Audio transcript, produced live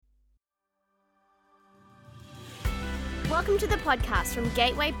Welcome to the podcast from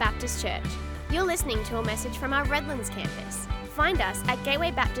Gateway Baptist Church. You're listening to a message from our Redlands campus. Find us at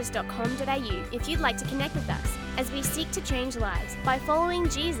gatewaybaptist.com.au if you'd like to connect with us as we seek to change lives by following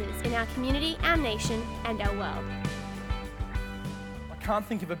Jesus in our community, our nation, and our world. I can't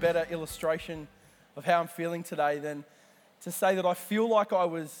think of a better illustration of how I'm feeling today than to say that I feel like I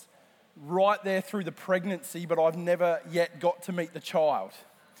was right there through the pregnancy, but I've never yet got to meet the child.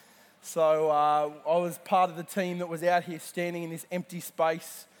 So I was part of the team that was out here standing in this empty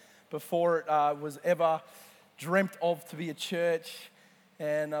space before it was ever dreamt of to be a church.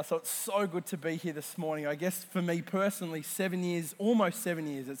 And so it's so good to be here this morning. I guess for me personally, 7 years, almost 7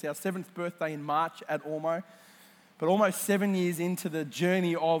 years. It's our 7th birthday in March at Ormo. But almost 7 years into the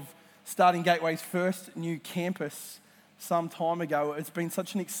journey of starting Gateway's first new campus some time ago, it's been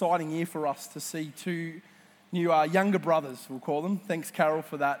such an exciting year for us to see two new younger brothers, we'll call them. Thanks, Carol,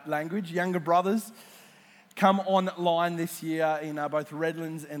 for that language. Younger brothers come online this year in both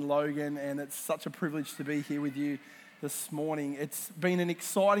Redlands and Logan, and it's such a privilege to be here with you this morning. It's been an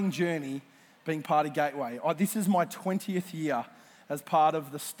exciting journey being part of Gateway. This is my 20th year as part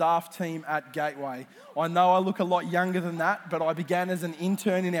of the staff team at Gateway. I know I look a lot younger than that, but I began as an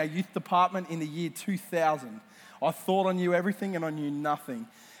intern in our youth department in the year 2000. I thought I knew everything and I knew nothing.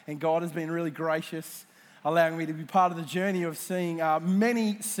 And God has been really gracious, allowing me to be part of the journey of seeing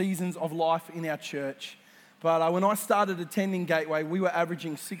many seasons of life in our church. But when I started attending Gateway, we were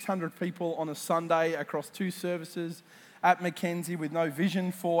averaging 600 people on a Sunday across 2 services at Mackenzie with no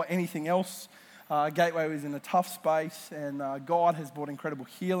vision for anything else. Gateway was in a tough space, and God has brought incredible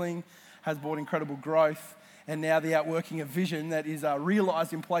healing, has brought incredible growth, and now the outworking of vision that is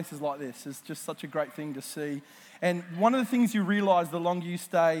realised in places like this is just such a great thing to see. And one of the things you realise the longer you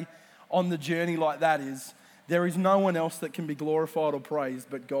stay on the journey like that is there is no one else that can be glorified or praised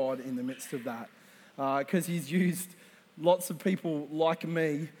but God in the midst of that. Because he's used lots of people like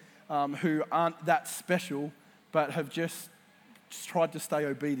me who aren't that special but have just tried to stay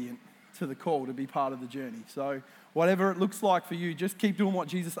obedient to the call to be part of the journey. So whatever it looks like for you, just keep doing what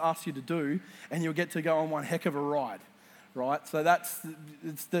Jesus asks you to do and you'll get to go on one heck of a ride, right? So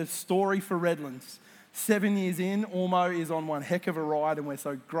it's the story for Redlands. 7 years in, Ormo is on one heck of a ride, and we're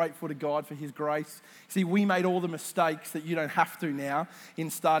so grateful to God for his grace. See, we made all the mistakes that you don't have to now in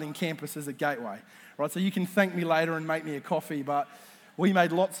starting campuses at Gateway, right? So you can thank me later and make me a coffee, but we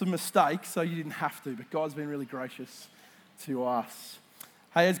made lots of mistakes, so you didn't have to. But God's been really gracious to us.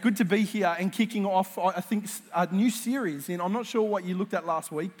 Hey, it's good to be here and kicking off, I think, a new series. And I'm not sure what you looked at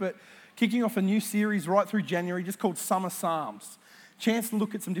last week, but kicking off a new series right through January just called Summer Psalms. Chance to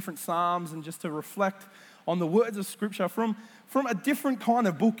look at some different psalms and just to reflect on the words of Scripture from a different kind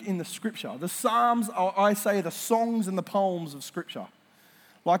of book in the Scripture. The Psalms, I say, are the songs and the poems of Scripture.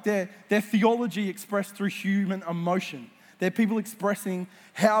 Like they're theology expressed through human emotion. They're people expressing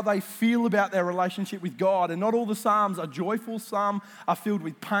how they feel about their relationship with God. And not all the Psalms are joyful. Some are filled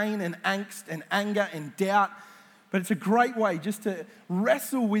with pain and angst and anger and doubt. But it's a great way just to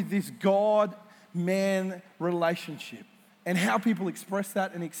wrestle with this God-man relationship and how people express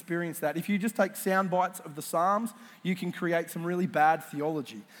that and experience that. If you just take sound bites of the Psalms, you can create some really bad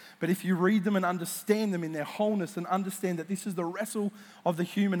theology. But if you read them and understand them in their wholeness and understand that this is the wrestle of the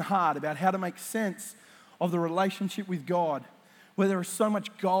human heart about how to make sense of the relationship with God, where there is so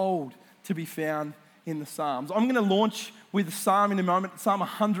much gold to be found in the Psalms. I'm going to launch with a psalm in a moment, Psalm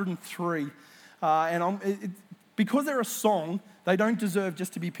 103. Because they're a song, they don't deserve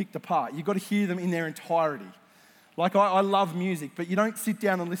just to be picked apart. You've got to hear them in their entirety. Like I love music, but you don't sit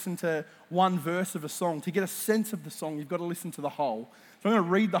down and listen to one verse of a song. To get a sense of the song, you've got to listen to the whole. So I'm going to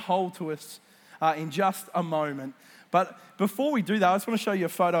read the whole to us in just a moment. But before we do that, I just want to show you a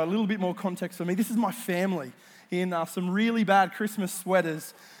photo, a little bit more context for me. This is my family in some really bad Christmas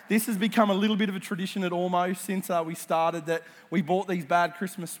sweaters. This has become a little bit of a tradition at Ormo since we started, that we bought these bad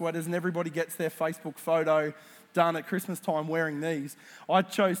Christmas sweaters and everybody gets their Facebook photo done at Christmas time wearing these. I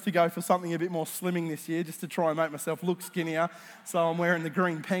chose to go for something a bit more slimming this year just to try and make myself look skinnier, so I'm wearing the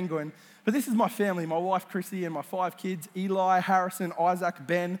green penguin. But this is my family, my wife Chrissy and my 5 kids, Eli, Harrison, Isaac,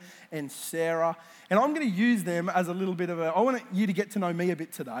 Ben and Sarah. And I'm going to use them as a little bit of I want you to get to know me a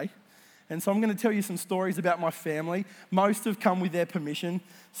bit today. And so I'm going to tell you some stories about my family. Most have come with their permission.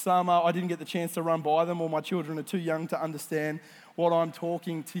 Some I didn't get the chance to run by them, or my children are too young to understand what I'm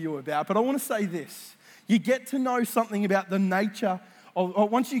talking to you about. But I want to say this. You get to know something about the nature of, or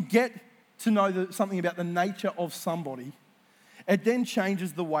once you get to know something about the nature of somebody, it then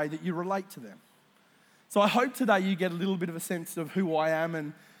changes the way that you relate to them. So I hope today you get a little bit of a sense of who I am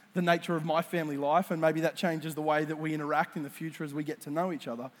and the nature of my family life, and maybe that changes the way that we interact in the future as we get to know each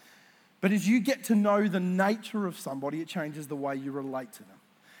other. But as you get to know the nature of somebody, it changes the way you relate to them.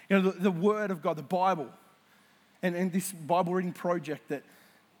 You know, the Word of God, the Bible, and this Bible reading project that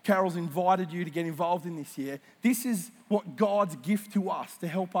Carol's invited you to get involved in this year, this is what God's gift to us to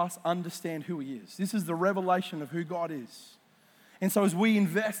help us understand who He is. This is the revelation of who God is. And so as we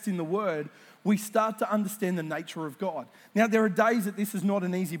invest in the Word, we start to understand the nature of God. Now, there are days that this is not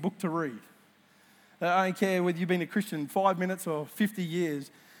an easy book to read. I don't care whether you've been a Christian 5 minutes or 50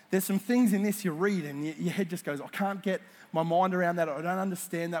 years, there's some things in this you read and your head just goes, I can't get my mind around that. I don't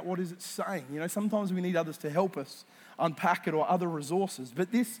understand that. What is it saying? You know, sometimes we need others to help us unpack it or other resources.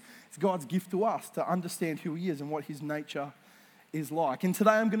 But this is God's gift to us to understand who He is and what His nature is like. And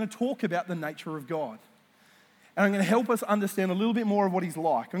today I'm going to talk about the nature of God. And I'm going to help us understand a little bit more of what He's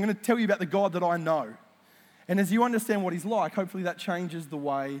like. I'm going to tell you about the God that I know. And as you understand what He's like, hopefully that changes the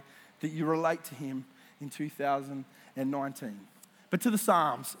way that you relate to Him in 2019. But to the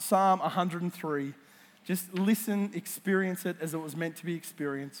Psalms, Psalm 103, just listen, experience it as it was meant to be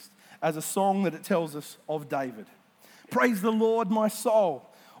experienced, as a song that it tells us of David. Praise the Lord, my soul.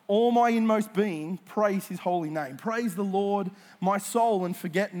 All my inmost being, praise His holy name. Praise the Lord, my soul, and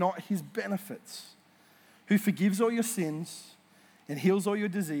forget not His benefits. Who forgives all your sins and heals all your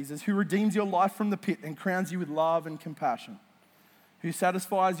diseases, who redeems your life from the pit and crowns you with love and compassion, who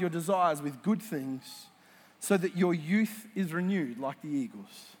satisfies your desires with good things, so that your youth is renewed like the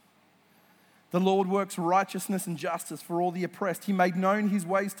eagles. The Lord works righteousness and justice for all the oppressed. He made known His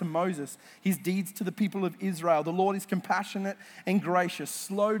ways to Moses, His deeds to the people of Israel. The Lord is compassionate and gracious,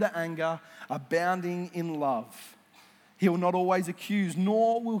 slow to anger, abounding in love. He will not always accuse,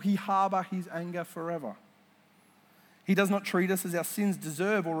 nor will He harbor His anger forever. He does not treat us as our sins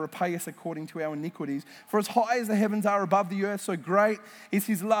deserve or repay us according to our iniquities. For as high as the heavens are above the earth, so great is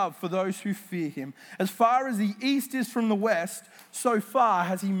His love for those who fear Him. As far as the east is from the west, so far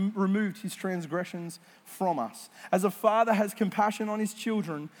has He removed His transgressions from us. As a father has compassion on his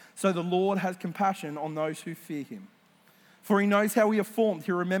children, so the Lord has compassion on those who fear Him. For He knows how we are formed.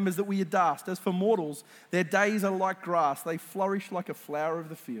 He remembers that we are dust. As for mortals, their days are like grass. They flourish like a flower of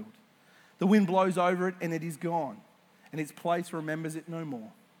the field. The wind blows over it and it is gone, and its place remembers it no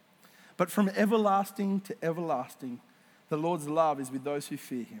more. But from everlasting to everlasting, the Lord's love is with those who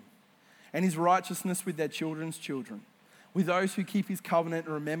fear Him, and His righteousness with their children's children, with those who keep His covenant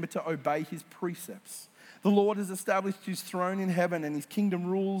and remember to obey His precepts. The Lord has established His throne in heaven, and His kingdom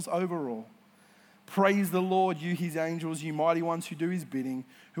rules over all. Praise the Lord, you His angels, you mighty ones who do His bidding,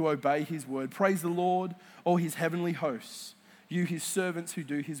 who obey His word. Praise the Lord, all His heavenly hosts, you His servants who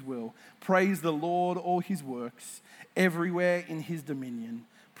do His will. Praise the Lord, all His works, everywhere in His dominion.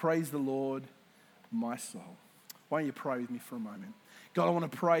 Praise the Lord, my soul. Why don't you pray with me for a moment? God, I want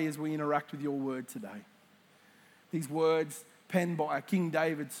to pray as we interact with your word today. These words penned by King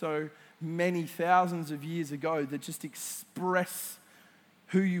David so many thousands of years ago that just express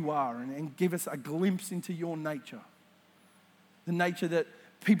who you are and give us a glimpse into your nature. The nature that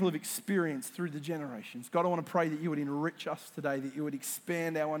people have experienced through the generations. God, I want to pray that you would enrich us today, that you would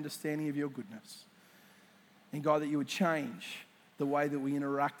expand our understanding of your goodness. And God, that you would change the way that we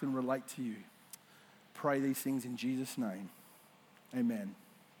interact and relate to you. Pray these things in Jesus' name. Amen.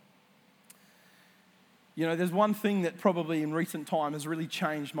 You know, there's one thing that probably in recent time has really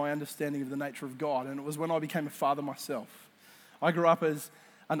changed my understanding of the nature of God, and it was when I became a father myself. I grew up as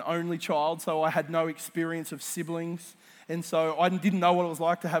an only child, so I had no experience of siblings. And so I didn't know what it was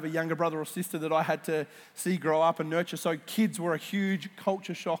like to have a younger brother or sister that I had to see grow up and nurture. So kids were a huge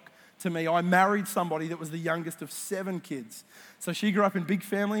culture shock to me. I married somebody that was the youngest of 7 kids. So she grew up in a big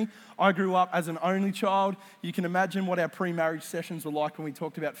family. I grew up as an only child. You can imagine what our pre-marriage sessions were like when we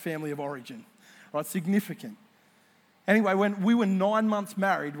talked about family of origin, right? Significant. Anyway, when we were 9 months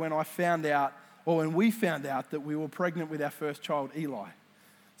married, when we found out that we were pregnant with our first child, Eli.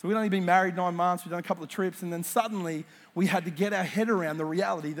 So we'd only been married 9 months, we'd done a couple of trips, and then suddenly we had to get our head around the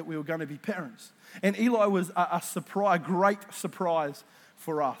reality that we were going to be parents. And Eli was a great surprise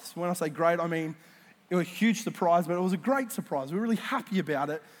for us. When I say great, I mean it was a huge surprise, but it was a great surprise. We were really happy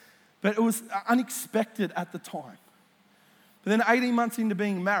about it, but it was unexpected at the time. But then 18 months into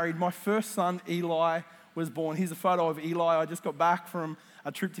being married, my first son, Eli, was born. Here's a photo of Eli. I just got back from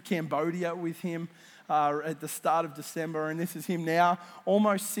a trip to Cambodia with him at the start of December, and this is him now,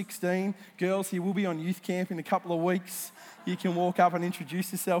 almost 16. Girls, he will be on youth camp in a couple of weeks. You can walk up and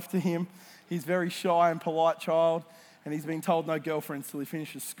introduce yourself to him. He's a very shy and polite child, and he's been told no girlfriends till he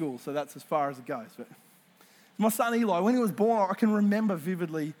finishes school, so that's as far as it goes. But my son Eli, when he was born, I can remember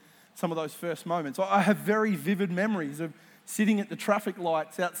vividly some of those first moments. I have very vivid memories of sitting at the traffic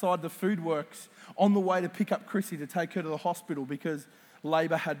lights outside the food works on the way to pick up Chrissy to take her to the hospital because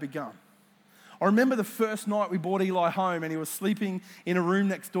labour had begun. I remember the first night we brought Eli home and he was sleeping in a room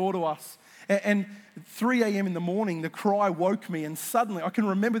next door to us. And 3 a.m. in the morning, the cry woke me, and suddenly, I can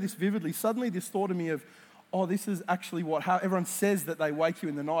remember this vividly, suddenly this thought of me of, oh, this is actually how everyone says that they wake you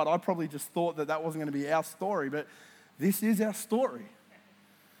in the night. I probably just thought that wasn't going to be our story, but this is our story.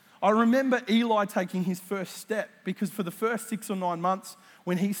 I remember Eli taking his first step, because for the first 6 or 9 months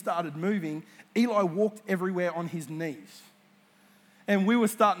when he started moving, Eli walked everywhere on his knees. And we were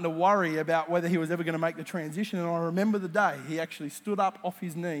starting to worry about whether he was ever going to make the transition. And I remember the day he actually stood up off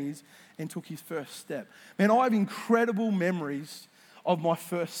his knees and took his first step. Man, I have incredible memories of my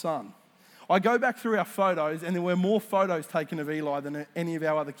first son. I go back through our photos, and there were more photos taken of Eli than any of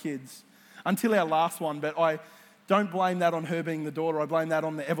our other kids, until our last one. But I don't blame that on her being the daughter. I blame that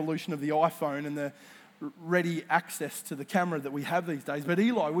on the evolution of the iPhone and the ready access to the camera that we have these days. But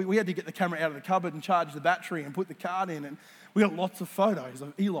Eli, we had to get the camera out of the cupboard and charge the battery and put the card in, and we got lots of photos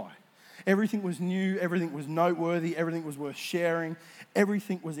of Eli. Everything was new, everything was noteworthy, everything was worth sharing,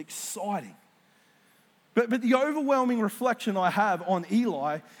 everything was exciting. But the overwhelming reflection I have on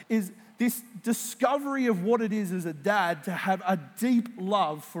Eli is this discovery of what it is as a dad to have a deep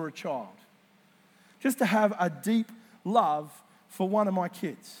love for a child. Just to have a deep love for one of my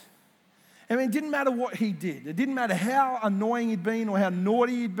kids. I mean, it didn't matter what he did. It didn't matter how annoying he'd been, or how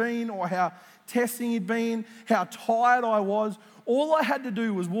naughty he'd been, or how testing he'd been, how tired I was. All I had to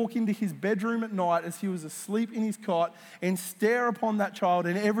do was walk into his bedroom at night as he was asleep in his cot and stare upon that child,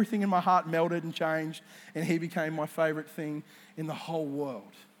 and everything in my heart melted and changed, and he became my favorite thing in the whole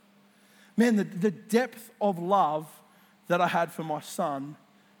world. Man, the depth of love that I had for my son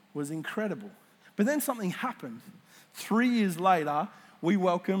was incredible. But then something happened. 3 years later, we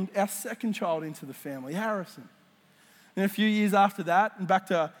welcomed our second child into the family, Harrison. And a few years after that, and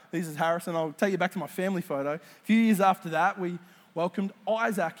this is Harrison, I'll take you back to my family photo. A few years after that, we welcomed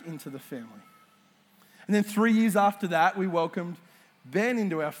Isaac into the family. And then 3 years after that, we welcomed Ben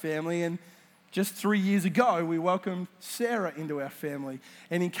into our family. And just 3 years ago, we welcomed Sarah into our family.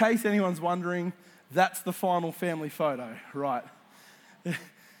 And in case anyone's wondering, that's the final family photo, right?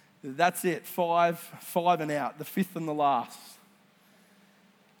 That's it, five and out, the fifth and the last.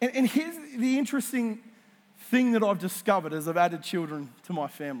 And here's the interesting thing that I've discovered as I've added children to my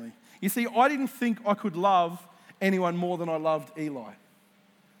family. You see, I didn't think I could love anyone more than I loved Eli.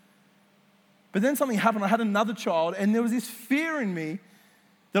 But then something happened. I had another child, and there was this fear in me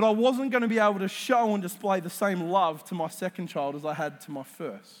that I wasn't going to be able to show and display the same love to my second child as I had to my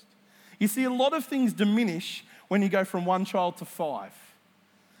first. You see, a lot of things diminish when you go from 1 child to 5.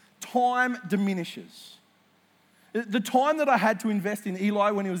 Time diminishes. The time that I had to invest in Eli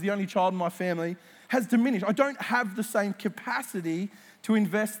when he was the only child in my family has diminished. I don't have the same capacity to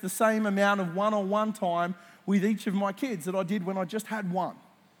invest the same amount of one-on-one time with each of my kids that I did when I just had one.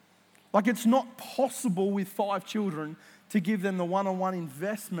 Like, it's not possible with 5 children to give them the one-on-one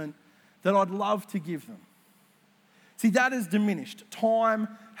investment that I'd love to give them. See, that has diminished. Time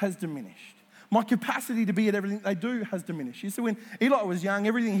has diminished. My capacity to be at everything they do has diminished. You see, when Eli was young,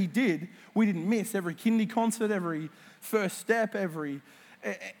 everything he did, we didn't miss. Every kindy concert, every first step,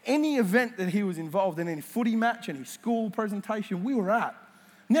 any event that he was involved in, any footy match, any school presentation, we were at.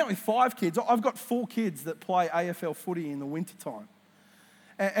 Now with 5 kids, I've got 4 kids that play AFL footy in the wintertime.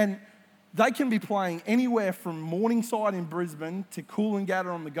 And they can be playing anywhere from Morningside in Brisbane to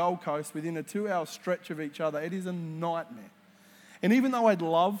Coolangatta on the Gold Coast within a 2-hour stretch of each other. It is a nightmare. And even though I'd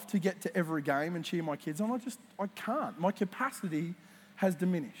love to get to every game and cheer my kids on, I can't. My capacity has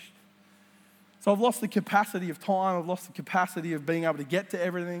diminished. So I've lost the capacity of time. I've lost the capacity of being able to get to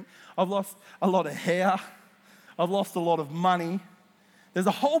everything. I've lost a lot of hair. I've lost a lot of money. There's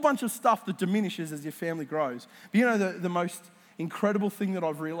a whole bunch of stuff that diminishes as your family grows. But you know the most incredible thing that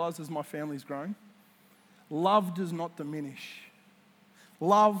I've realized as my family's grown? Love does not diminish.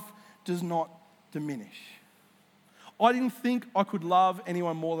 Love does not diminish. I didn't think I could love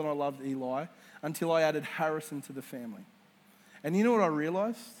anyone more than I loved Eli until I added Harrison to the family. And you know what I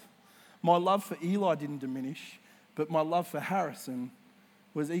realized? My love for Eli didn't diminish, but my love for Harrison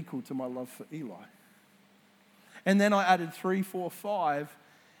was equal to my love for Eli. And then I added 3, 4, 5,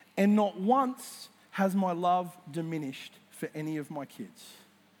 and not once has my love diminished for any of my kids.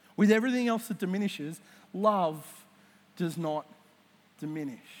 With everything else that diminishes, love does not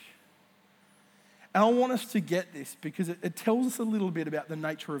diminish. And I want us to get this because it tells us a little bit about the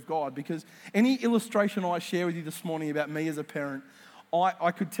nature of God. Because any illustration I share with you this morning about me as a parent,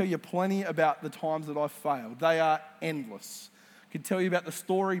 I could tell you plenty about the times that I've failed. They are endless. I could tell you about the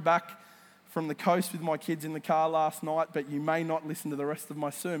story back from the coast with my kids in the car last night, but you may not listen to the rest of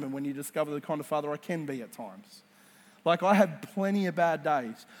my sermon when you discover the kind of father I can be at times. Like, I have plenty of bad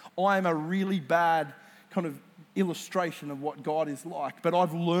days. I am a really bad kind of illustration of what God is like. But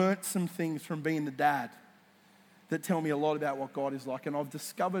I've learnt some things from being a dad that tell me a lot about what God is like. And I've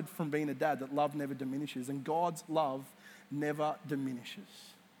discovered from being a dad that love never diminishes. And God's love never diminishes.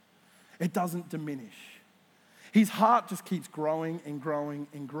 It doesn't diminish. His heart just keeps growing and growing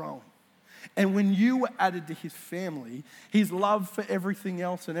and growing. And when you were added to his family, his love for everything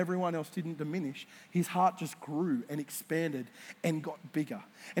else and everyone else didn't diminish. His heart just grew and expanded and got bigger.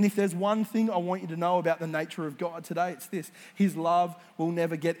 And if there's one thing I want you to know about the nature of God today, it's this: his love will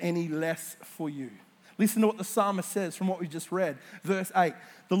never get any less for you. Listen to what the psalmist says from what we just read. Verse 8,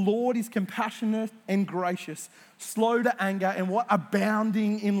 the Lord is compassionate and gracious, slow to anger, and what?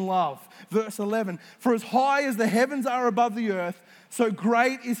 Abounding in love. Verse 11, for as high as the heavens are above the earth, so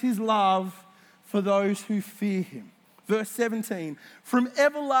great is his love for those who fear him. Verse 17, from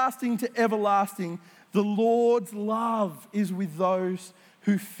everlasting to everlasting, the Lord's love is with those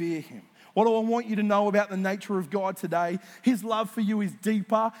who fear him. What do I want you to know about the nature of God today? His love for you is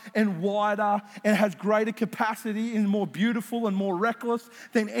deeper and wider and has greater capacity and more beautiful and more reckless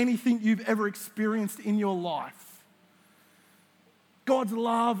than anything you've ever experienced in your life. God's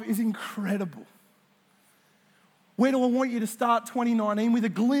love is incredible. Where do I want you to start 2019? With a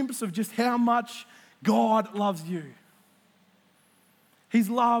glimpse of just how much God loves you. His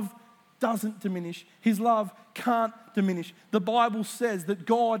love doesn't diminish. His love can't diminish. The Bible says that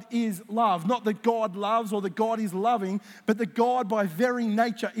God is love. Not that God loves or that God is loving, but that God by very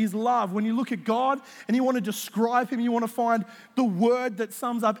nature is love. When you look at God and you want to describe him, you want to find the word that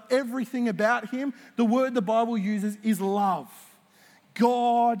sums up everything about him, the word the Bible uses is love.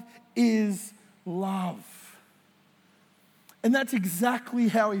 God is love. And that's exactly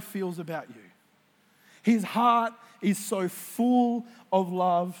how he feels about you. His heart is so full of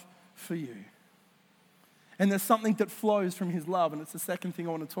love for you. And there's something that flows from his love, and it's the second thing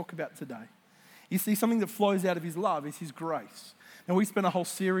I want to talk about today. You see, something that flows out of his love is his grace. Now, we spent a whole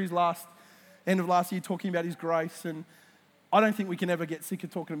series end of last year talking about his grace, and I don't think we can ever get sick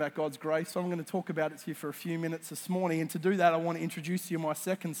of talking about God's grace, so I'm going to talk about it to you for a few minutes this morning. And to do that, I want to introduce to you my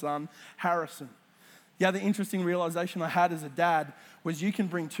second son, Harrison. The other interesting realization I had as a dad was you can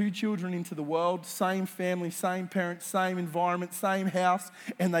bring two children into the world, same family, same parents, same environment, same house,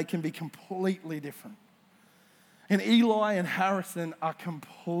 and they can be completely different. And Eli and Harrison are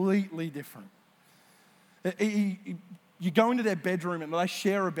completely different. You go into their bedroom and they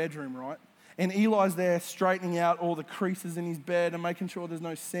share a bedroom, right? And Eli's there straightening out all the creases in his bed and making sure there's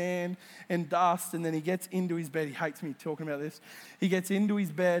no sand and dust. And then he gets into his bed. He hates me talking about this. He gets into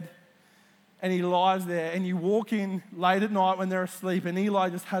his bed and he lies there. And you walk in late at night when they're asleep and Eli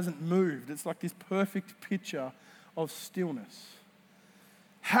just hasn't moved. It's like this perfect picture of stillness.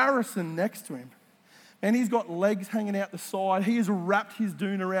 Harrison next to him, and he's got legs hanging out the side. He has wrapped his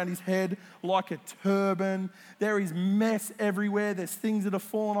doon around his head like a turban. There is mess everywhere. There's things that have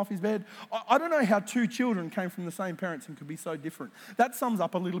fallen off his bed. I don't know how two children came from the same parents and could be so different. That sums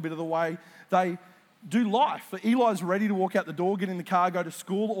up a little bit of the way they do life. Eli's ready to walk out the door, get in the car, go to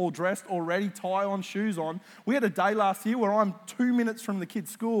school, all dressed, all ready, tie on, shoes on. We had a day last year where I'm 2 minutes from the kid's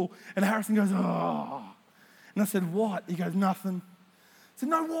school and Harrison goes, oh. And I said, what? He goes, nothing. I said,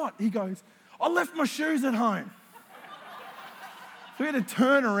 no, what? He goes, I left my shoes at home. So we had to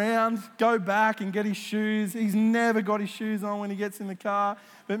turn around, go back and get his shoes. He's never got his shoes on when he gets in the car.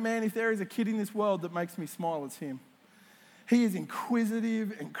 But man, if there is a kid in this world that makes me smile, it's him. He is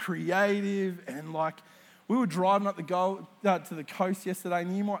inquisitive and creative and we were driving up to the coast yesterday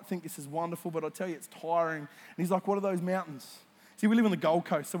and you might think this is wonderful, but I'll tell you it's tiring. And he's like, what are those mountains? See, we live on the Gold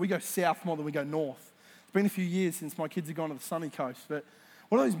Coast, so we go south more than we go north. It's been a few years since my kids have gone to the sunny coast, but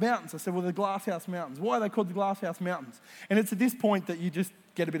what are those mountains? I said, well, they're Glasshouse Mountains. Why are they called the Glasshouse Mountains? And it's at this point that you just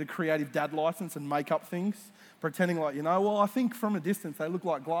get a bit of creative dad license and make up things, pretending like, well, I think from a distance they look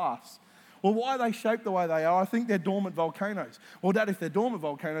like glass. Well, why are they shaped the way they are? I think they're dormant volcanoes. Well, Dad, if they're dormant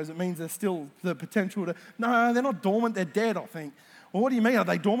volcanoes, it means there's still the potential to... No, they're not dormant, they're dead, I think. Well, what do you mean? Are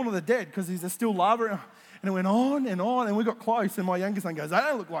they dormant or they're dead? Because there's still lava. And it went on, and we got close, and my youngest son goes, they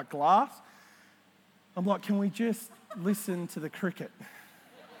don't look like glass. I'm like, can we just listen to the cricket?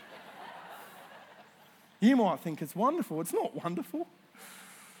 You might think it's wonderful. It's not wonderful.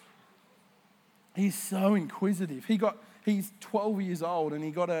 He's so inquisitive. He's 12 years old and he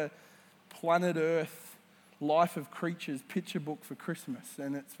got a Planet Earth Life of Creatures picture book for Christmas,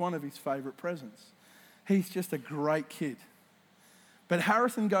 and it's one of his favourite presents. He's just a great kid. But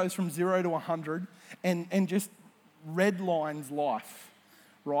Harrison goes from 0 to 100 and just redlines life,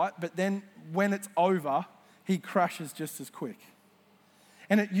 right? But then when it's over, he crashes just as quick.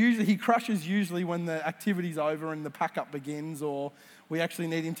 And he crashes usually when the activity's over and the pack-up begins, or we actually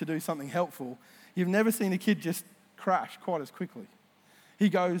need him to do something helpful. You've never seen a kid just crash quite as quickly. He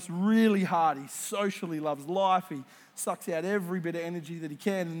goes really hard. He socially loves life. He sucks out every bit of energy that he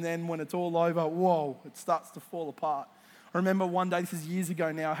can, and then when it's all over, whoa, it starts to fall apart. I remember one day, this is years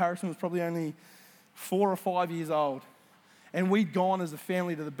ago now, Harrison was probably only 4 or 5 years old, and we'd gone as a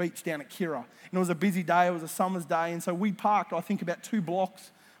family to the beach down at Kirra. And it was a busy day, it was a summer's day, and so we parked, I think, about 2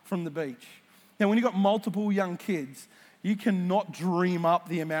 blocks from the beach. Now, when you've got multiple young kids, you cannot dream up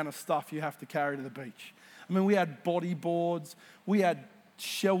the amount of stuff you have to carry to the beach. I mean, we had bodyboards, we had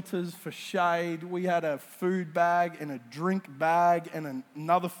shelters for shade, we had a food bag and a drink bag and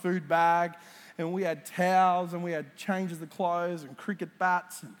another food bag, and we had towels and we had changes of clothes and cricket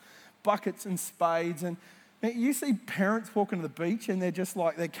bats and buckets and spades. And man, you see parents walking to the beach and they're just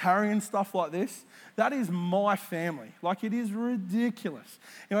like, they're carrying stuff like this. That is my family. Like, it is ridiculous.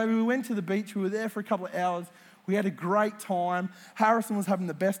 You know, we went to the beach, we were there for a couple of hours, we had a great time. Harrison was having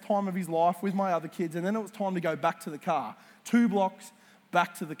the best time of his life with my other kids, and then it was time to go back to the car. 2 blocks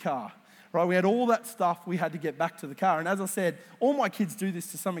back to the car. Right, we had all that stuff we had to get back to the car. And as I said, all my kids do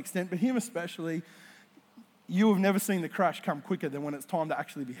this to some extent, but him especially. You have never seen the crash come quicker than when it's time to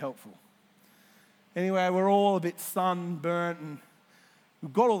actually be helpful. Anyway, we're all a bit sunburnt and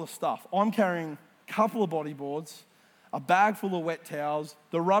we've got all the stuff. I'm carrying a couple of bodyboards, a bag full of wet towels,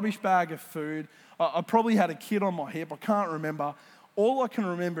 the rubbish bag of food. I probably had a kid on my hip. I can't remember. All I can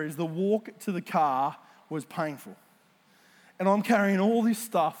remember is the walk to the car was painful. And I'm carrying all this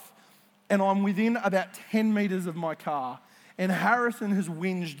stuff, and I'm within about 10 metres of my car, and Harrison has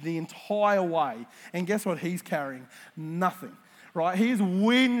whinged the entire way. And guess what he's carrying? Nothing, right? He's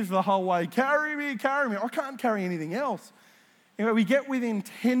whinged the whole way. Carry me, carry me. I can't carry anything else. Anyway, we get within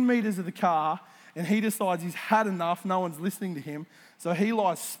 10 metres of the car, and he decides he's had enough. No one's listening to him. So he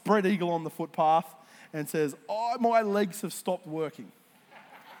lies spread eagle on the footpath and says, "Oh, my legs have stopped working."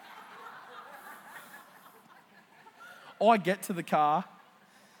 I get to the car,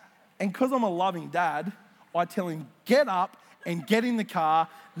 and because I'm a loving dad, I tell him, "Get up and get in the car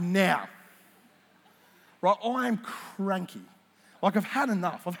now." Right? I am cranky. Like, I've had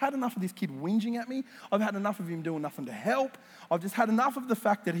enough. I've had enough of this kid whinging at me. I've had enough of him doing nothing to help. I've just had enough of the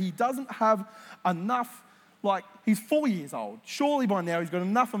fact that he doesn't have enough, like, he's 4 years old. Surely by now he's got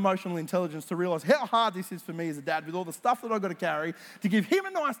enough emotional intelligence to realise how hard this is for me as a dad with all the stuff that I've got to carry to give him a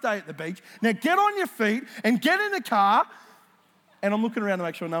nice day at the beach. Now get on your feet and get in the car. And I'm looking around to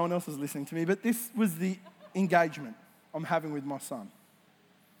make sure no one else is listening to me, but this was the engagement I'm having with my son.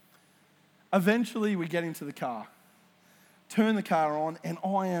 Eventually we get into the car, turn the car on, and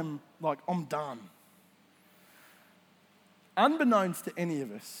I am like, I'm done. Unbeknownst to any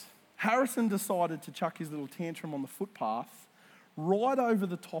of us, Harrison decided to chuck his little tantrum on the footpath right over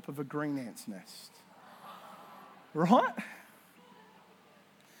the top of a green ant's nest. Right?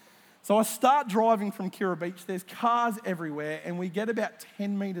 So I start driving from Kirra Beach. There's cars everywhere, and we get about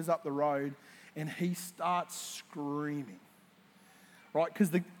 10 metres up the road, and he starts screaming. Right?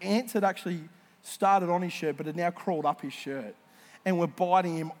 Because the ants had actually started on his shirt, but had now crawled up his shirt. And we're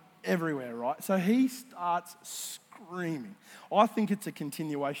biting him everywhere, right? So he starts screaming. I think it's a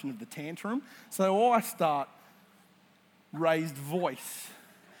continuation of the tantrum. So I start raised voice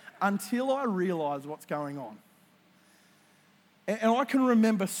until I realise what's going on. And I can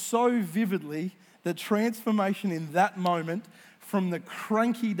remember so vividly the transformation in that moment from the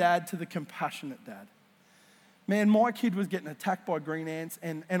cranky dad to the compassionate dad. Man, my kid was getting attacked by green ants,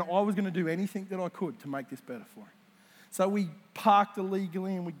 and I was going to do anything that I could to make this better for him. So we parked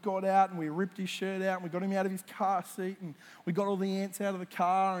illegally, and we got out, and we ripped his shirt out, and we got him out of his car seat, and we got all the ants out of the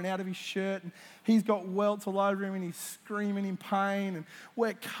car and out of his shirt, and he's got welts all over him, and he's screaming in pain, and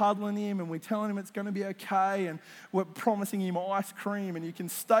we're cuddling him, and we're telling him it's going to be okay, and we're promising him ice cream, and you can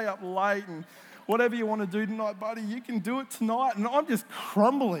stay up late, and whatever you want to do tonight, buddy, you can do it tonight. And I'm just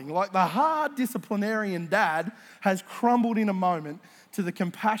crumbling. Like, the hard disciplinarian dad has crumbled in a moment to the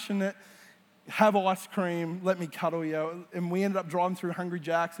compassionate, have ice cream, let me cuddle you. And we ended up driving through Hungry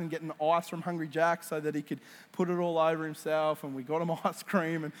Jack's and getting ice from Hungry Jack's so that he could put it all over himself. And we got him ice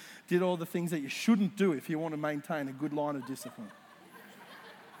cream and did all the things that you shouldn't do if you want to maintain a good line of discipline.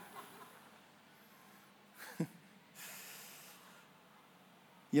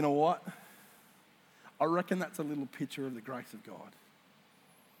 You know what? I reckon that's a little picture of the grace of God.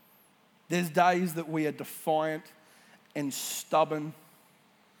 There's days that we are defiant and stubborn.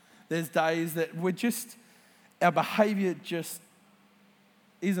 There's days that our behaviour just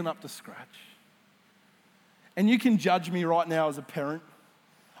isn't up to scratch. And you can judge me right now as a parent.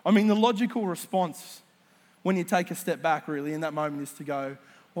 I mean, the logical response when you take a step back, really, in that moment is to go,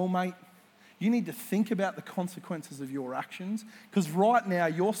 well, mate, you need to think about the consequences of your actions, because right now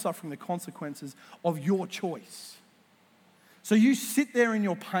you're suffering the consequences of your choice. So you sit there in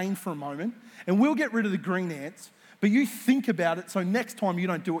your pain for a moment, and we'll get rid of the green ants, but you think about it so next time you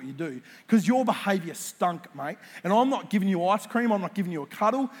don't do what you do, because your behaviour stunk, mate. And I'm not giving you ice cream, I'm not giving you a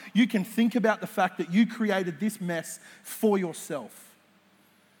cuddle. You can think about the fact that you created this mess for yourself.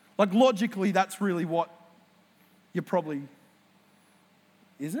 Like, logically, that's really what you probably...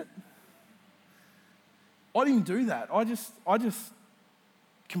 Is it? I didn't do that. I just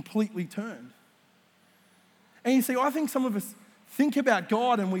completely turned. And you see, I think some of us think about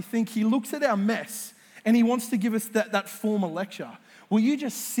God and we think he looks at our mess and he wants to give us that formal lecture. Well, you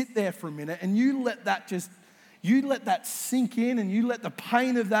just sit there for a minute and you let that sink in, and you let the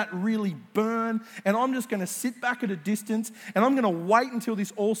pain of that really burn. And I'm just going to sit back at a distance and I'm going to wait until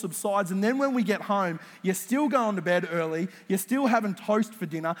this all subsides. And then when we get home, you're still going to bed early, you're still having toast for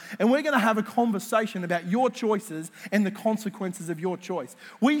dinner, and we're going to have a conversation about your choices and the consequences of your choice.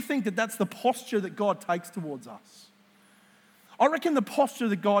 We think that that's the posture that God takes towards us. I reckon the posture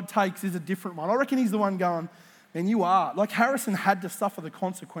that God takes is a different one. I reckon he's the one going, man, you are. Like, Harrison had to suffer the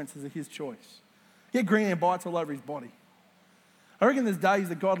consequences of his choice. He had green ant bites all over his body. I reckon there's days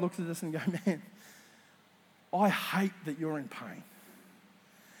that God looks at us and goes, man, I hate that you're in pain.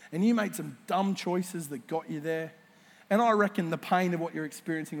 And you made some dumb choices that got you there. And I reckon the pain of what you're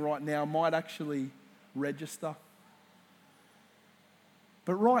experiencing right now might actually register.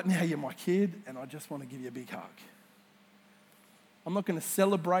 But right now you're my kid and I just want to give you a big hug. I'm not going to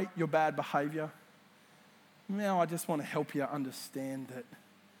celebrate your bad behaviour. Now I just want to help you understand that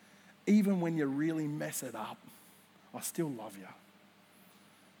even when you really mess it up, I still love you.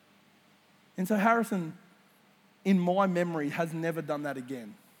 And so Harrison, in my memory, has never done that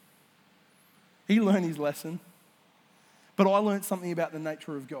again. He learned his lesson, but I learned something about the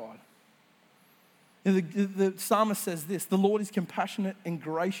nature of God. The psalmist says this: the Lord is compassionate and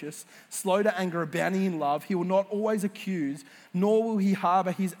gracious, slow to anger, abounding in love. He will not always accuse, nor will he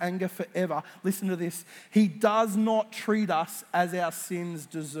harbour his anger forever. Listen to this. He does not treat us as our sins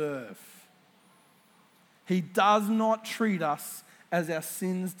deserve. He does not treat us as our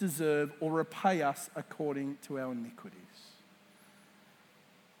sins deserve or repay us according to our iniquities.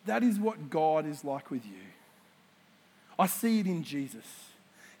 That is what God is like with you. I see it in Jesus.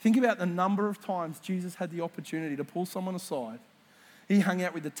 Think about the number of times Jesus had the opportunity to pull someone aside. He hung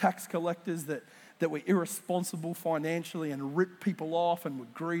out with the tax collectors that were irresponsible financially and ripped people off and were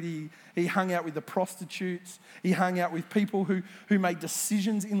greedy. He hung out with the prostitutes. He hung out with people who made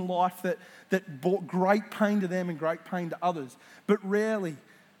decisions in life that brought great pain to them and great pain to others. But rarely,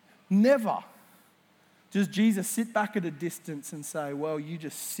 never, does Jesus sit back at a distance and say, well, you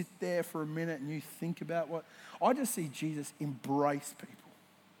just sit there for a minute and you think about what... I just see Jesus embrace people.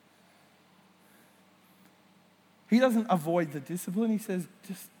 He doesn't avoid the discipline. He says,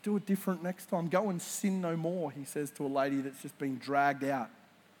 just do it different next time. Go and sin no more, he says to a lady that's just been dragged out,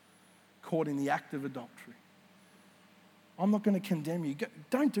 caught in the act of adultery. I'm not going to condemn you.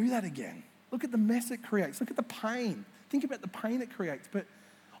 Don't do that again. Look at the mess it creates. Look at the pain. Think about the pain it creates. But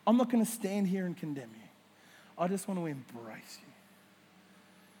I'm not going to stand here and condemn you. I just want to embrace you.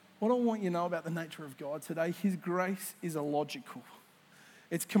 What I want you to know about the nature of God today, his grace is illogical.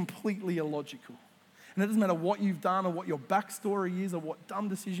 It's completely illogical. And it doesn't matter what you've done or what your backstory is or what dumb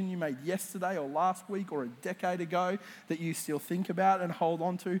decision you made yesterday or last week or a decade ago that you still think about and hold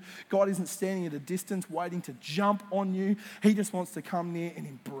on to. God isn't standing at a distance waiting to jump on you. He just wants to come near and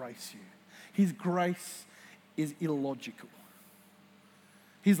embrace you. His grace is illogical.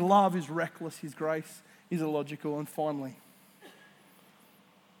 His love is reckless. His grace is illogical. And finally, I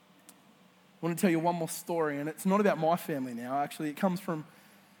want to tell you one more story, and it's not about my family now. Actually, it comes from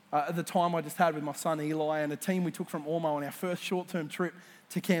the time I just had with my son Eli and a team we took from Ormo on our first short-term trip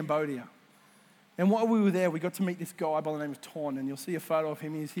to Cambodia. And while we were there, we got to meet this guy by the name of Ton, and you'll see a photo of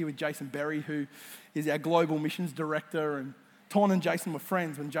him. He's here with Jason Berry, who is our global missions director. And Ton and Jason were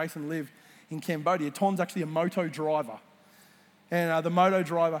friends when Jason lived in Cambodia. Ton's actually a moto driver. And the moto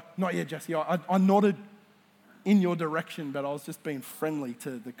driver, not yet, Jesse, I nodded in your direction, but I was just being friendly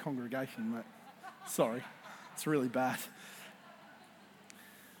to the congregation, mate. Sorry, it's really bad.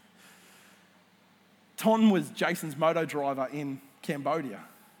 Ton was Jason's moto driver in Cambodia,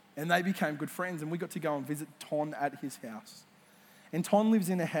 and they became good friends, and we got to go and visit Ton at his house. And Ton lives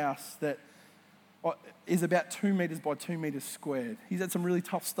in a house that is about 2 meters by 2 meters squared. He's had some really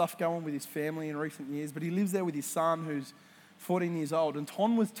tough stuff going with his family in recent years, but he lives there with his son who's 14 years old, and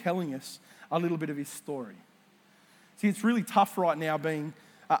Ton was telling us a little bit of his story. See, it's really tough right now being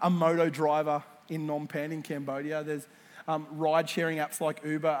a moto driver in Phnom Penh in Cambodia. There's ride-sharing apps like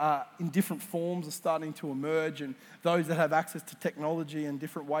Uber in different forms are starting to emerge, and those that have access to technology in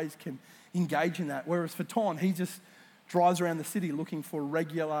different ways can engage in that. Whereas for Ton, he just drives around the city looking for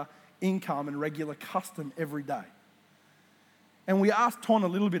regular income and regular custom every day. And we asked Ton a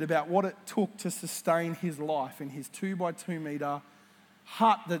little bit about what it took to sustain his life in his 2x2 metre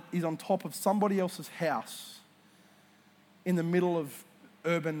hut that is on top of somebody else's house in the middle of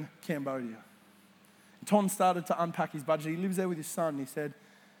urban Cambodia. And Ton started to unpack his budget. He lives there with his son. He said,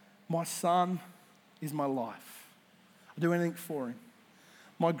 "My son is my life. I'll do anything for him.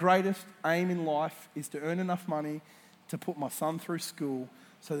 My greatest aim in life is to earn enough money to put my son through school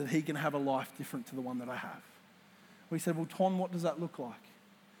so that he can have a life different to the one that I have." We said, "Well, Ton, what does that look like?"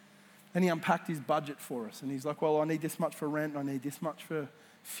 And he unpacked his budget for us. And he's like, "Well, I need this much for rent, I need this much for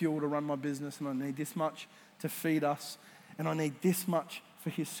fuel to run my business, and I need this much to feed us, and I need this much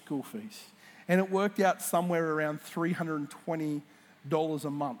for his school fees." And it worked out somewhere around $320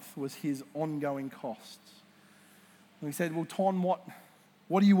 a month was his ongoing costs. And we said, "Well, Ton,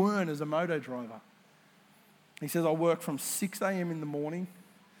 what do you earn as a moto driver?" He says, "I work from 6 a.m. in the morning,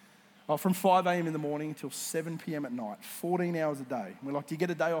 from 5 a.m. in the morning until 7 p.m. at night, 14 hours a day." We're like, "Do you get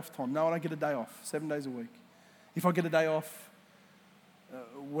a day off, Ton?" "No, I don't get a day off, 7 days a week. If I get a day off,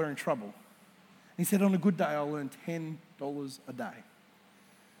 we're in trouble." He said, "On a good day, I'll earn $10 a day."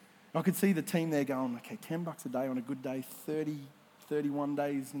 I could see the team there going, "Okay, $10 a day on a good day, 31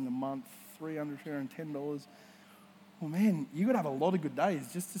 days in the month, $310. Well, man, you got to have a lot of good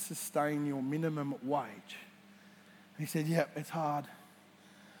days just to sustain your minimum wage." And he said, "Yeah, it's hard,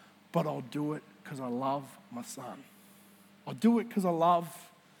 but I'll do it because I love my son. I'll do it because I love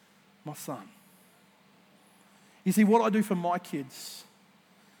my son." You see, what I do for my kids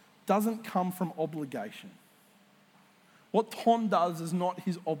doesn't come from obligation. What Ton does is not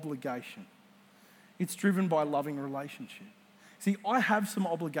his obligation. It's driven by a loving relationship. See, I have some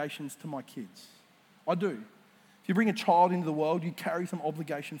obligations to my kids. I do. If you bring a child into the world, you carry some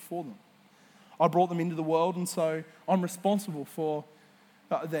obligation for them. I brought them into the world, and so I'm responsible for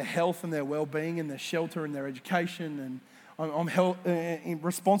their health and their well-being and their shelter and their education, and I'm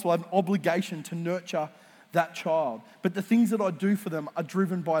responsible. I have an obligation to nurture that child. But the things that I do for them are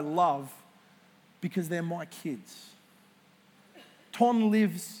driven by love because they're my kids. Ton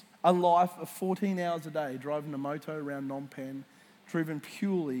lives a life of 14 hours a day driving a moto around Phnom Penh, driven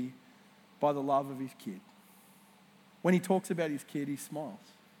purely by the love of his kid. When he talks about his kid, he smiles.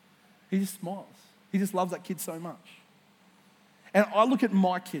 He just smiles. He just loves that kid so much. And I look at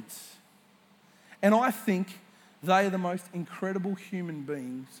my kids, and I think they are the most incredible human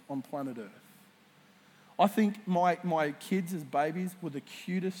beings on planet Earth. I think my kids as babies were the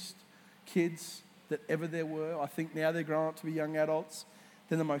cutest kids that ever there were. I think now they're growing up to be young adults.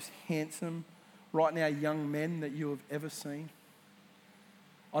 They're the most handsome, right now, young men that you have ever seen.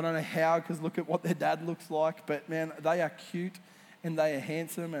 I don't know how, because look at what their dad looks like, but man, they are cute and they are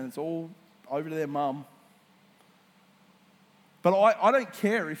handsome, and it's all over to their mum. But I don't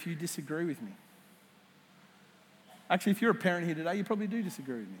care if you disagree with me. Actually, if you're a parent here today, you probably do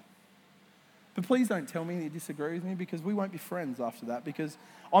disagree with me. But please don't tell me that you disagree with me, because we won't be friends after that, because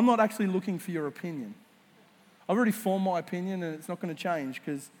I'm not actually looking for your opinion. I've already formed my opinion, and it's not going to change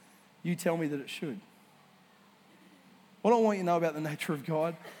because you tell me that it should. What I want you to know about the nature of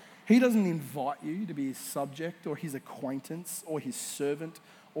God, he doesn't invite you to be his subject or his acquaintance or his servant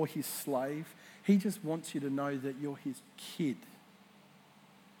or his slave. He just wants you to know that you're his kid.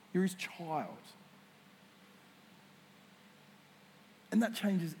 You're his child. And that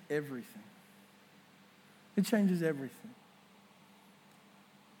changes everything. It changes everything.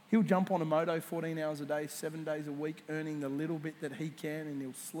 He'll jump on a moto 14 hours a day, 7 days a week, earning the little bit that he can, and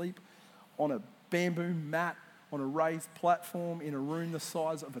he'll sleep on a bamboo mat on a raised platform in a room the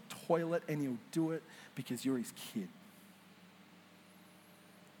size of a toilet, and he'll do it because you're his kid.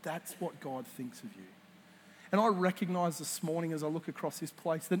 That's what God thinks of you. And I recognize this morning as I look across this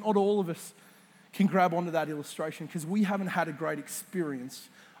place that not all of us can grab onto that illustration because we haven't had a great experience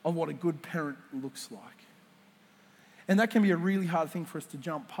of what a good parent looks like. And that can be a really hard thing for us to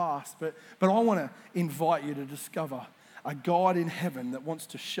jump past, but I want to invite you to discover a God in heaven that wants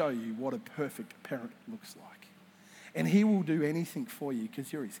to show you what a perfect parent looks like. And he will do anything for you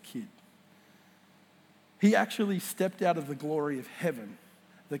because you're his kid. He actually stepped out of the glory of heaven,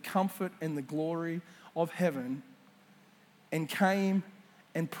 the comfort and the glory of heaven, and came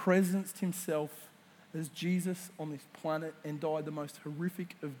and presenced himself as Jesus on this planet and died the most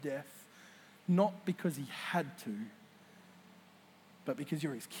horrific of death, not because he had to, but because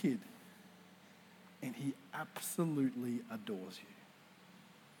you're his kid. And he absolutely adores you.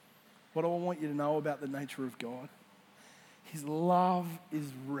 what I want you to know about the nature of God. His love is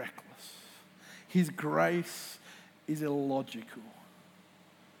reckless. His grace is illogical.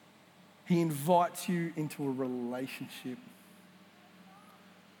 He invites you into a relationship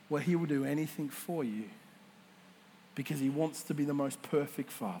where he will do anything for you because he wants to be the most perfect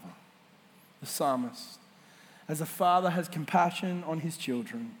father. The psalmist, as a father has compassion on his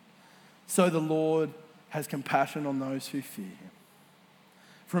children, so the Lord has compassion on those who fear him.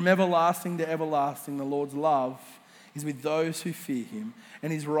 From everlasting to everlasting, the Lord's love is with those who fear him,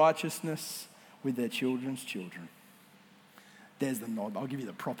 and his righteousness with their children's children. There's the nod. I'll give you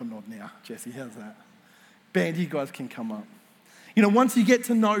the proper nod now. Jesse, how's that? Band, you guys can come up. You know, once you get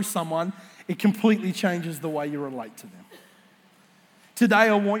to know someone, it completely changes the way you relate to them. Today,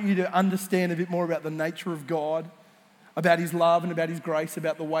 I want you to understand a bit more about the nature of God, about his love and about his grace,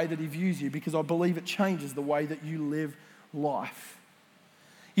 about the way that he views you, because I believe it changes the way that you live life.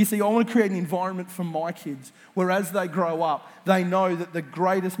 You see, I want to create an environment for my kids where as they grow up, they know that the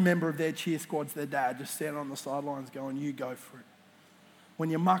greatest member of their cheer squad's their dad, just standing on the sidelines going, you go for it. When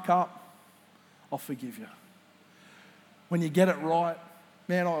you muck up, I'll forgive you. When you get it right,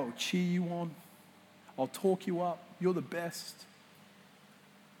 man, I'll cheer you on. I'll talk you up. You're the best.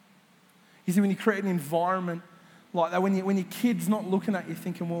 You see, when you create an environment like that, when your kid's not looking at you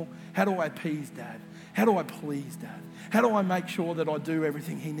thinking, well, how do I appease dad? How do I please dad? How do I make sure that I do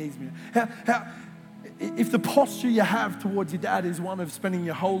everything he needs me to? If the posture you have towards your dad is one of spending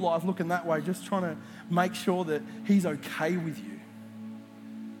your whole life looking that way, just trying to make sure that he's okay with you,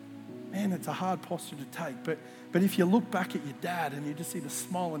 man, it's a hard posture to take. But if you look back at your dad and you just see the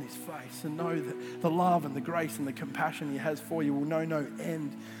smile on his face and know that the love and the grace and the compassion he has for you will know no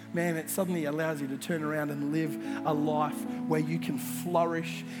end, man, it suddenly allows you to turn around and live a life where you can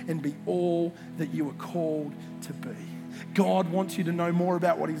flourish and be all that you were called to be. God wants you to know more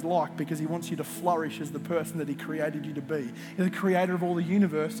about what he's like because he wants you to flourish as the person that he created you to be. The creator of all the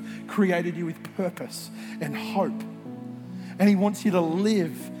universe created you with purpose and hope. And he wants you to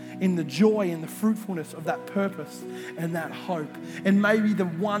live in the joy and the fruitfulness of that purpose and that hope. And maybe the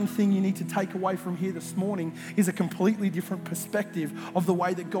one thing you need to take away from here this morning is a completely different perspective of the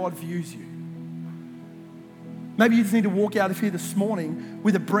way that God views you. Maybe you just need to walk out of here this morning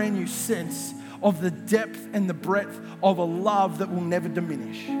with a brand new sense of the depth and the breadth of a love that will never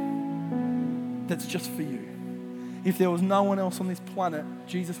diminish. That's just for you. If there was no one else on this planet,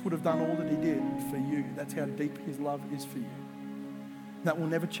 Jesus would have done all that he did for you. That's how deep his love is for you. That will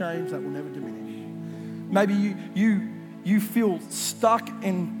never change, that will never diminish. Maybe you feel stuck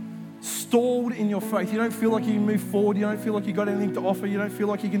and stalled in your faith. You don't feel like you can move forward. You don't feel like you've got anything to offer. You don't feel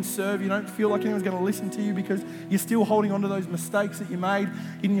like you can serve. You don't feel like anyone's going to listen to you because you're still holding on to those mistakes that you made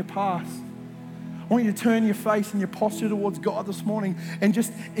in your past. I want you to turn your face and your posture towards God this morning and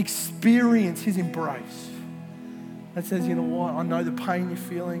just experience his embrace. That says, you know what? I know the pain you're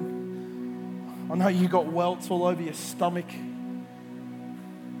feeling. I know you got welts all over your stomach.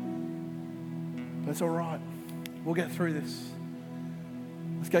 But it's all right. We'll get through this.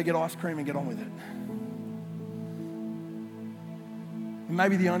 Let's go get ice cream and get on with it. And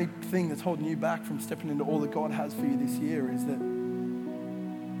maybe the only thing that's holding you back from stepping into all that God has for you this year is that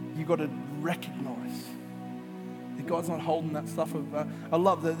you've got to recognize that God's not holding that stuff. I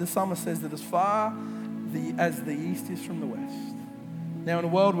love that the psalmist says that as far as the east is from the west. Now, in a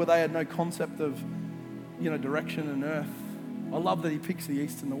world where they had no concept of, direction and earth, I love that he picks the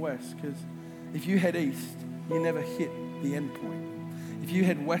east and the west, because if you head east, you never hit the end point. If you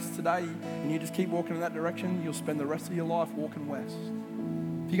head west today and you just keep walking in that direction, you'll spend the rest of your life walking west.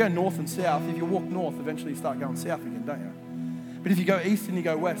 If you go north and south, if you walk north, eventually you start going south again, don't you? But if you go east and you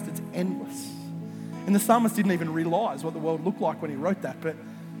go west, it's endless. And the psalmist didn't even realize what the world looked like when he wrote that, but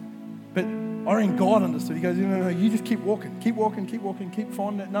I reckon God understood. He goes, no, you just keep walking, keep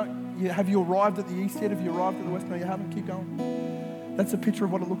finding it. No, have you arrived at the east yet? Have you arrived at the west? No, you haven't. Keep going. That's a picture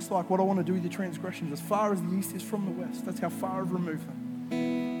of what it looks like, what I want to do with your transgressions. As far as the east is from the west, that's how far I've removed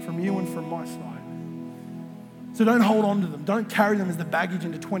them from you and from my side. So don't hold on to them. Don't carry them as the baggage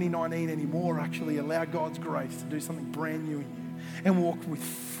into 2019 anymore. Actually, allow God's grace to do something brand new in you and walk with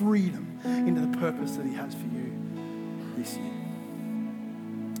freedom into the purpose that he has for you this year.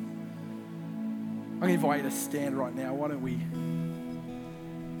 I'm going to invite you to stand right now. Why don't we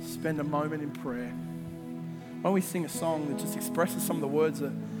spend a moment in prayer? Why don't we sing a song that just expresses some of the words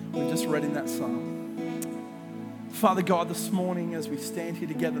that we just read in that psalm? Father God, this morning as we stand here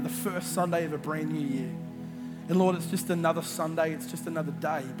together, the first Sunday of a brand new year, and Lord, it's just another Sunday, it's just another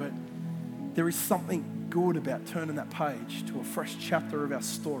day, but there is something good about turning that page to a fresh chapter of our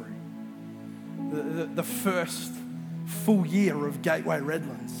story. The first full year of Gateway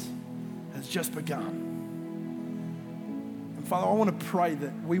Redlands. has just begun. And Father, I want to pray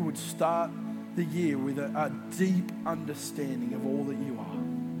that we would start the year with a deep understanding of all that you are.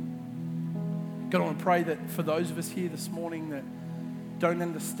 God, I want to pray that for those of us here this morning that don't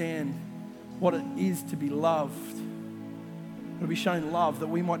understand what it is to be loved, to be shown love, that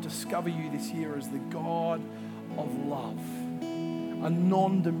we might discover you this year as the God of love, a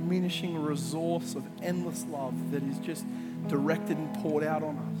non-diminishing resource of endless love that is just directed and poured out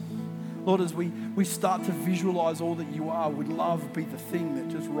on us. Lord, as we start to visualize all that you are, would love be the thing that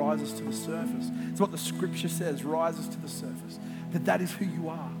just rises to the surface. It's what the scripture says, rises to the surface, that is who you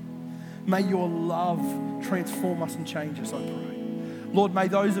are. May your love transform us and change us, I pray. Lord, may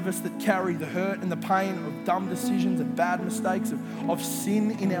those of us that carry the hurt and the pain of dumb decisions and bad mistakes, of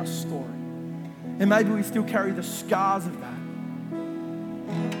sin in our story, and maybe we still carry the scars of that.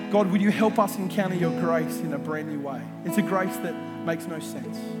 God, would you help us encounter your grace in a brand new way? It's a grace that makes no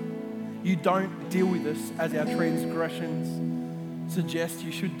sense. You don't deal with us as our transgressions suggest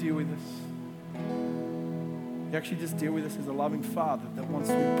you should deal with us. You actually just deal with us as a loving Father that wants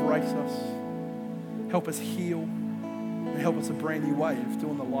to embrace us, help us heal, and help us a brand new way of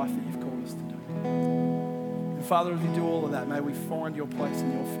doing the life that you've called us to do. And Father, as we do all of that, may we find your place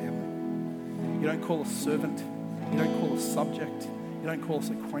in your family. You don't call us servant. You don't call us subject. You don't call us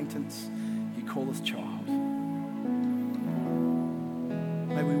acquaintance. You call us child.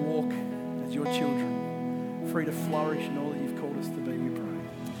 May we walk as your children, free to flourish in all that you've called us to be, we pray.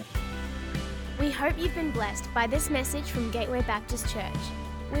 We hope you've been blessed by this message from Gateway Baptist Church.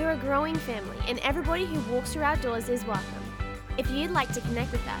 We're a growing family and everybody who walks through our doors is welcome. If you'd like to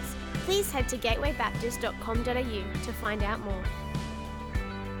connect with us, please head to gatewaybaptist.com.au to find out more.